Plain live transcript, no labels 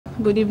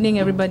Good evening,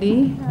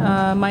 everybody.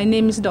 My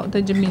name is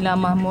Dr. Jamila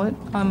Mahmud.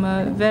 I'm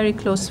a very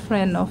close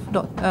friend of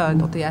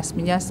Dr.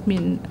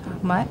 Yasmin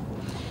Ahmad.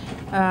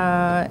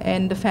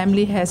 And the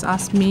family has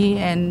asked me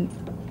and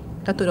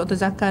Dr.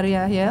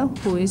 Zakaria here,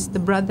 who is the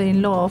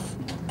brother-in-law of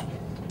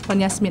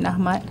Yasmin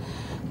Ahmad,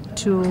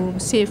 to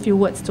say a few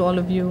words to all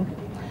of you.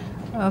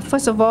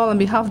 First of all, on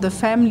behalf of the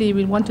family,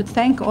 we want to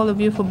thank all of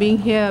you for being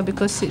here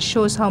because it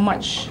shows how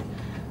much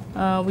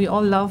we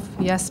all love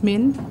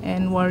Yasmin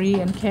and worry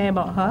and care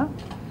about her.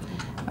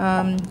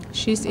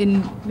 She's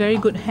in very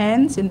good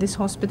hands in this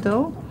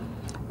hospital,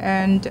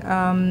 and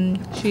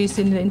she's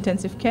in the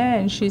intensive care,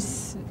 and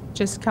she's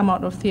just come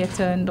out of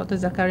theatre, and Dr.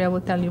 Zakaria will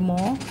tell you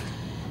more.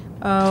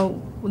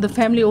 The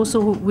family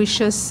also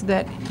wishes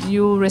that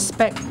you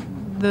respect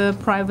the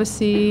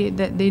privacy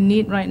that they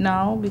need right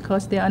now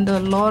because they're under a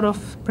lot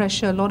of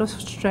pressure, a lot of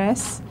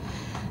stress,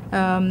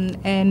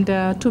 and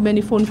too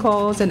many phone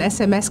calls and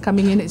SMS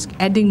coming in is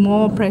adding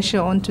more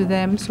pressure onto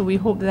them. So we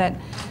hope that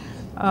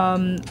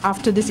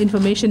after this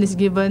information is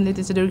given, it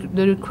is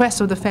the request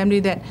of the family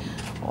that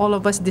all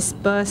of us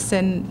disperse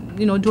and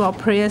do our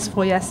prayers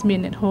for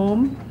Yasmin at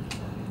home.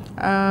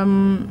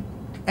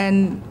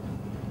 And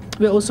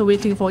we're also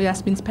waiting for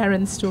Yasmin's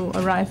parents to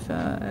arrive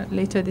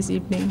later this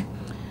evening.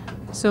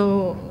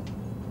 So,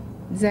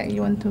 Zach,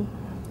 you want to?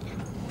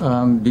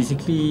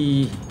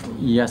 Basically,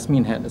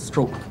 Yasmin had a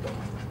stroke,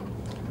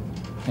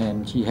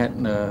 and she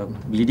had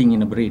bleeding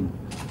in the brain,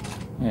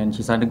 and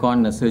she's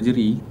undergone a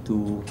surgery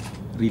to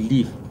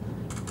relieve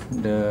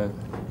the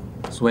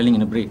swelling in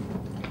the brain.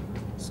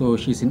 So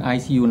she's in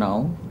ICU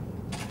now.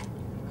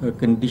 Her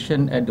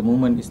condition at the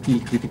moment is still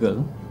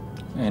critical,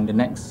 and the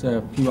next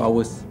few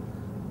hours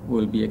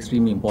will be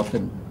extremely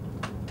important.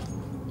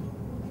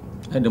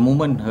 At the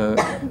moment, her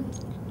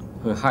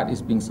heart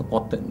is being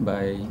supported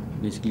by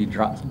basically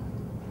drugs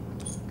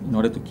in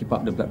order to keep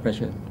up the blood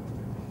pressure.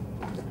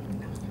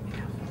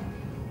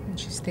 And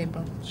she's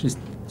stable. She's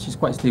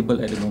quite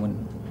stable at the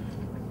moment.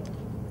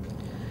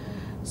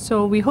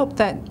 So we hope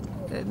that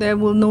there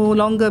will no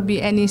longer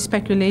be any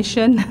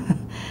speculation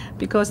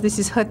because this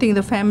is hurting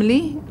the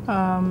family.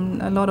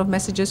 A lot of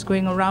messages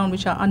going around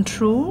which are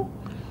untrue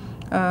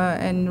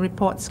and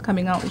reports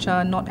coming out which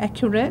are not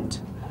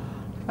accurate.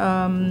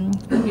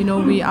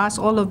 We ask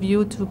all of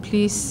you to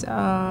please,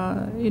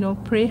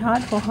 pray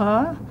hard for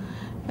her,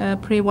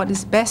 pray what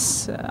is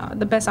best,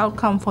 the best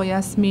outcome for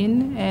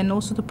Yasmin, and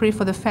also to pray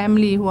for the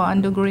family who are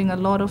undergoing a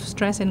lot of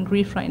stress and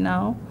grief right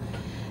now.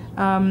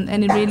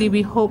 And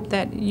we hope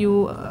that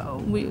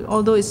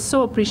although it's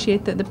so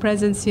appreciated, the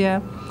presence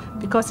here,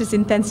 because it's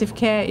intensive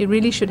care, it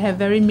really should have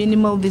very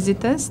minimal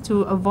visitors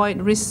to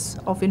avoid risks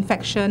of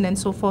infection and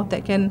so forth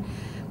that can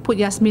put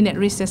Yasmin at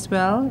risk as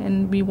well.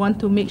 And we want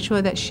to make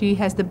sure that she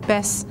has the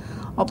best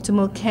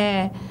optimal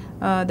care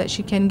that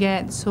she can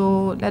get.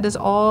 So let us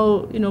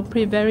all,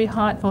 pray very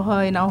hard for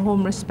her in our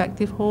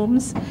respective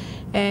homes.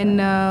 And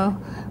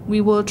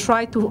we will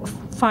try to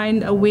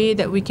find a way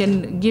that we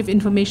can give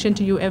information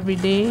to you every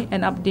day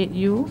and update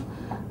you.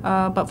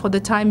 But for the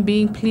time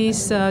being,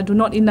 please do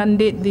not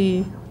inundate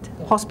the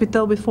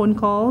hospital with phone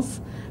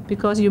calls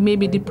because you may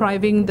be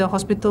depriving the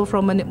hospital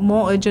from a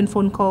more urgent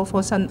phone call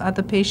for some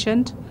other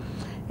patient.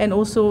 And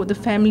also the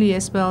family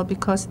as well,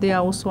 because they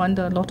are also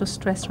under a lot of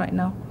stress right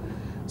now.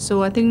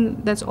 So I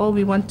think that's all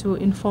we want to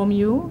inform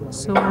you.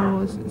 So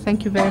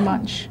thank you very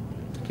much.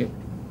 Okay.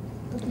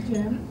 Dr.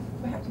 Jam,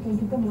 perhaps you can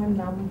give them one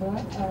number,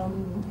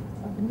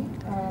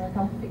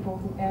 something or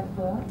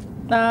whoever.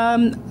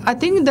 I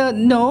think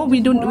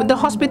the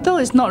hospital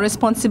is not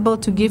responsible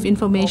to give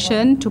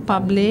information to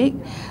public.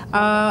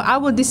 I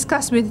will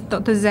discuss with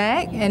Dr.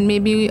 Zach, and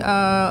maybe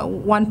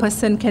one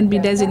person can be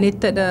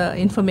designated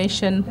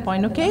information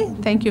point. Okay,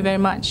 thank you very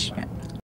much.